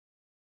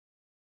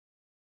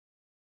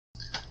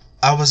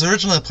I was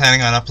originally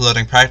planning on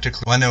uploading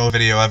practically one new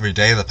video every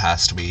day the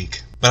past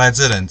week, but I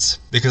didn't,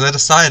 because I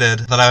decided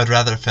that I would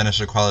rather finish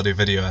a quality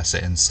video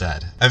essay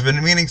instead. I've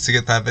been meaning to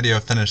get that video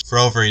finished for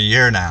over a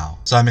year now,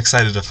 so I'm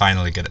excited to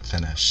finally get it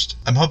finished.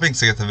 I'm hoping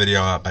to get the video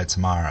out by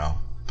tomorrow,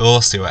 but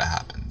we'll see what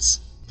happens.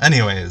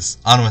 Anyways,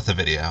 on with the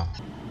video.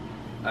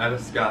 I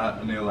just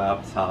got a new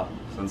laptop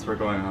since we're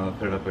going on a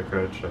Pavillion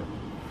road trip.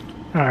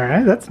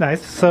 Alright, that's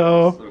nice. So I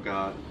also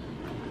got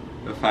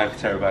a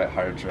 5TB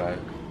hard drive.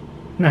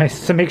 Nice.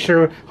 So make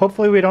sure,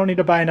 hopefully we don't need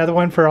to buy another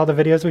one for all the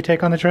videos we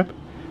take on the trip.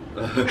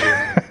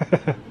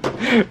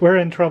 We're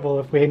in trouble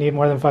if we need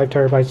more than 5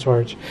 TB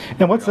storage.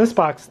 And what's this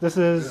box? This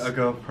is a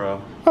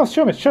GoPro. Oh,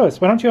 show us.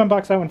 Why don't you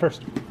unbox that one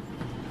first?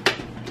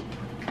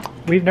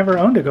 We've never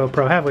owned a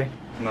GoPro, have we?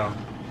 No.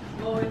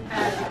 Well, we've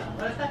had,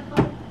 what is that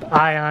called?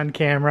 Ion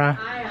camera.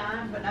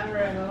 Ion, but never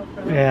a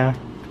GoPro. Yeah.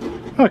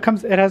 Oh,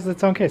 it has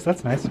its own case.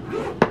 That's nice.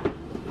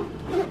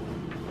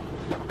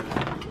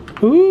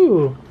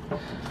 Ooh.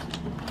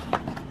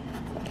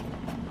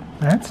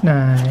 That's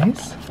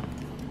nice.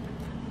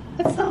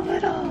 It's so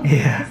little.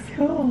 Yeah. It's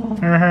cool.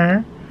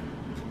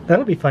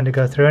 That'll be fun to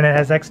go through, and it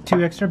has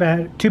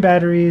two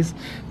batteries.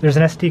 There's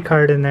an SD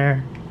card in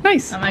there.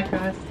 Nice. A micro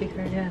SD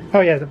card, yeah. Oh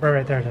yeah,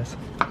 right there it is.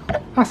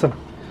 Awesome.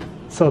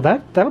 So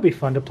that'll be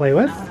fun to play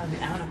with. I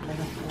wanna play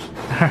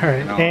with it. All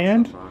right,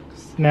 and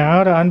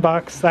now to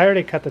unbox. I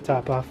already cut the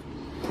top off.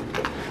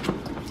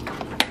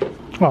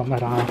 Well,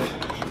 not off.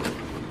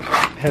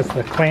 It has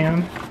the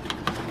clam.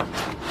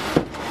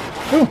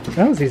 Oh,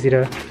 that was easy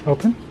to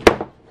open.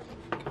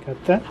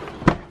 Got that.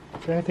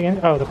 Is there anything in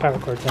it? Oh, the power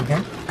cord's in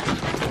here.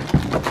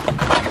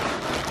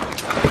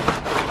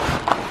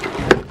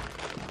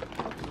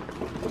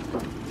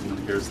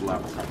 Here's the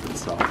laptop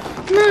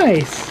itself.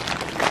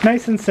 Nice!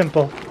 Nice and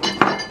simple.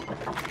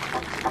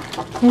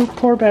 Oh,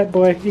 poor bad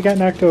boy. He got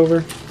knocked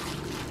over.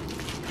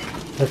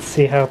 Let's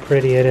see how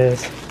pretty it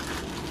is.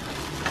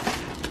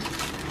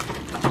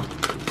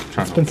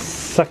 It's been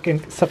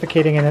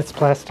suffocating in its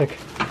plastic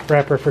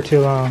wrapper for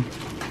too long.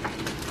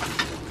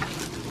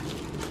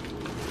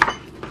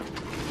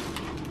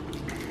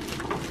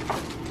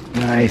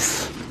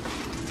 Nice.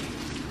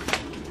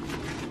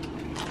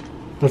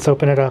 Let's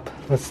open it up.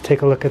 Let's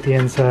take a look at the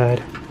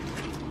inside.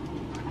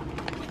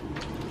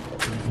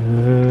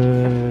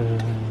 Ooh,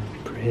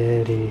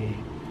 pretty.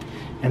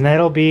 And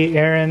that'll be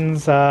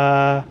Aaron's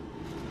yeah,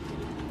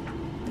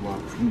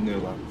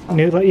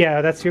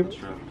 that's your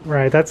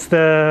right. That's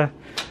the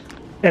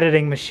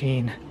editing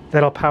machine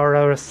that'll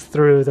power us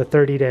through the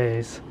 30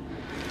 days.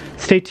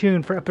 Stay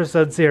tuned for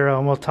episode 0,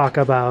 and we'll talk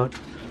about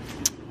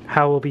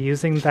how we'll be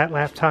using that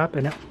laptop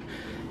and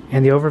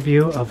the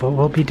overview of what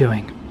we'll be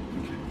doing.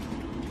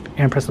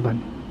 And press the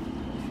button.